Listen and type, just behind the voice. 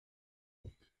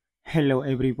Hello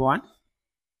everyone,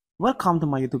 welcome to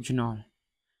my YouTube channel.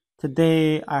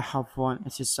 Today I have one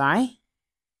exercise.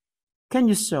 Can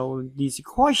you solve this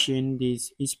equation,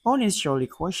 this exponential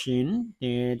equation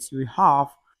that we have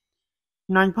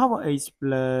 9 power 8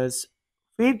 plus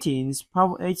 15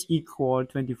 power 8 equal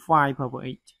 25 power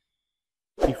 8.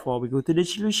 Before we go to the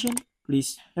solution,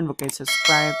 please don't forget to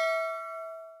subscribe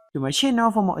to my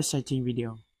channel for more exciting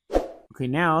video. Okay,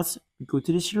 now let's go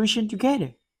to the solution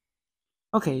together.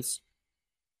 Okay,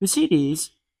 you see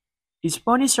this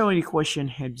exponential equation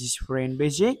has different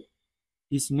basic.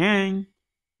 This 9,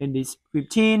 and this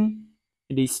 15,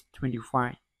 and this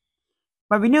 25.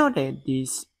 But we know that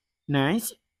this 9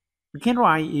 we can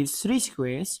write is 3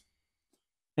 squares,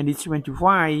 and this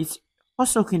 25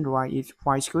 also can write is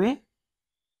 5 square,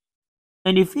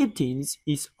 and the 15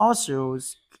 is also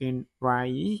can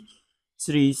write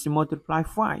 3 multiply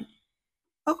 5.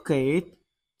 Okay,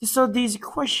 to solve this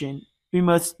equation, we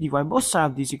must divide both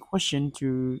sides of this equation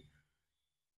to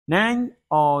 9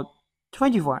 or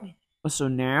 25. Also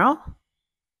now,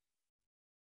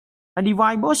 I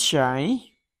divide both sides.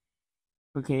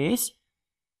 Okay,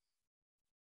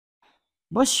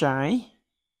 both sides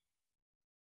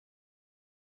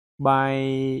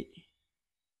by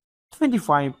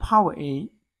 25 power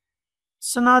 8.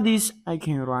 So now this I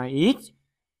can write it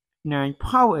 9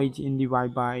 power 8 and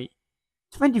divide by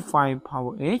 25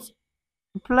 power 8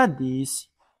 plus this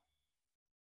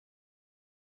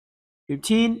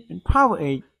 15 and power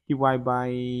 8 divided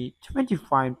by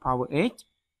 25 power 8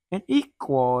 and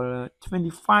equal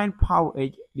 25 power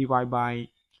 8 divided by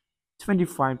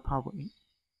 25 power 8.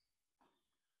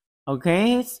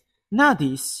 Okay, now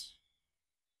this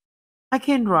I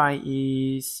can write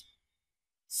is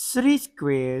 3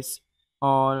 squares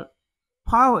or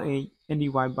power 8 and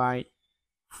divide by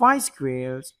 5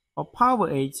 squares or power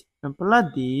 8 and plus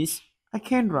this I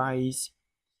can write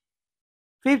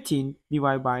 15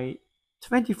 divided by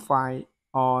 25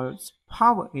 or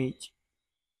power 8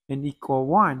 and equal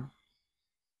 1.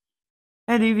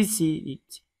 And if we see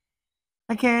it,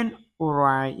 I can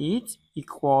write it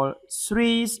equal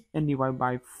 3 and divide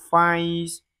by 5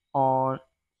 or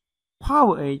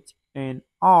power 8 and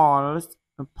all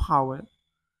power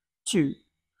 2.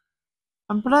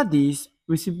 And plus this,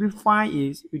 we simplify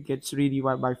it, we get 3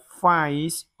 divided by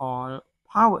 5 or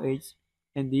power 8,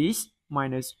 and this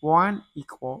minus 1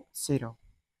 equal 0.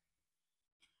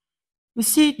 We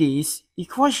see this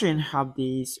equation have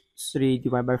this 3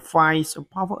 divided by 5 or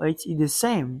power 8 is the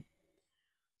same.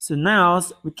 So now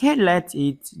we can let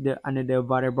it the another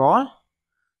variable.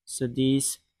 So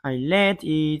this I let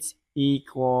it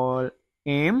equal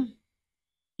m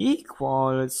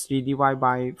equals 3 divided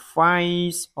by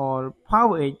 5 or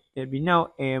power 8 that we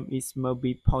know m is must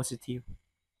be positive.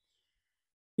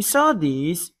 We saw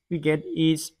this, we get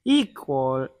is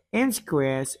equal m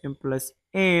squared and plus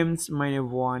m minus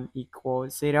 1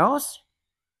 equals 0.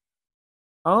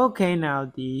 Okay,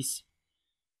 now this,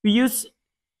 we use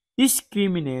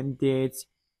discriminant that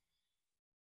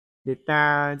the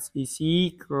task is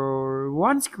equal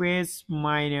 1 squared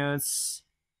minus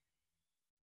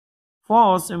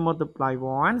 4 and multiply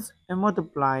 1 and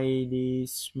multiply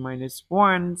this minus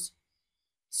 1.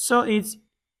 So it's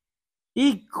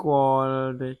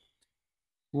equal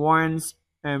 1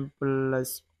 and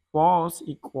plus 4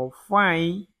 equal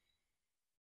 5.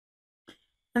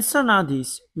 And so now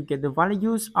this, we get the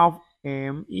values of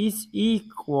m is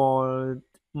equal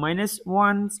minus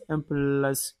 1 and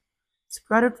plus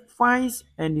square root 5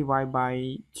 and divide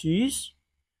by 2.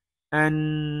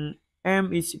 And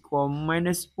m is equal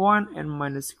minus 1 and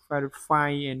minus square root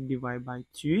 5 and divide by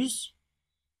 2.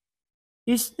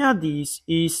 Is now this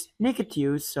is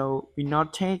negative, so we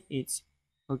not take it.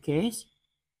 Okay.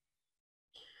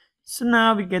 So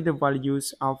now we get the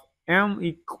values of m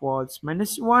equals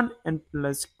minus 1 and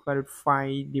plus square root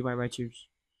 5 divided by 2.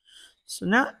 So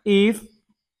now if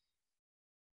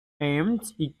m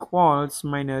equals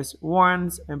minus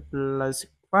 1 and plus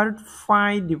square root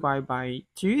 5 divided by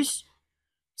 2,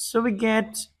 so we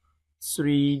get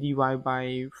 3 divided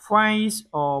by 5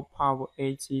 or power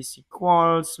 8 is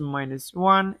equals minus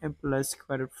 1 and plus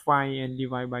square root 5 and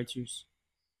divide by 2.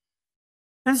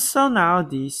 And so now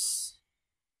this,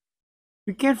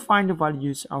 we can find the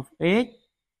values of 8.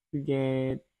 We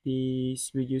get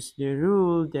this, we use the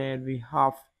rule that we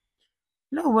have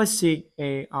lower sig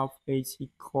a of h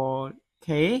equal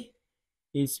k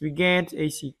is we get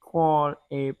h equal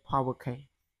a power k.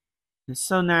 And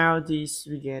so now this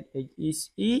we get h is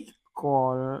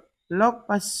equal log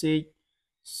basic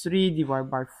 3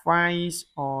 divided by 5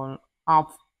 or of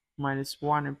minus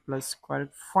 1 and plus square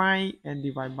root 5 and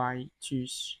divide by 2.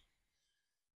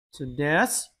 So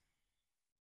that's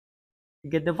We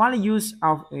get the values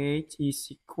of h is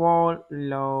equal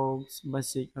log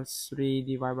basic of 3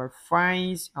 divided by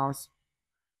 5 as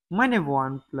minus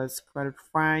 1 plus square root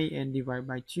 5 and divided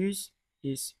by 2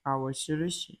 is our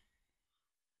solution.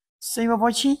 Thank you for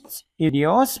watching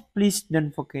videos. Please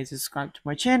don't forget to subscribe to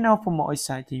my channel for more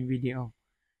exciting video.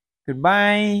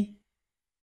 Goodbye.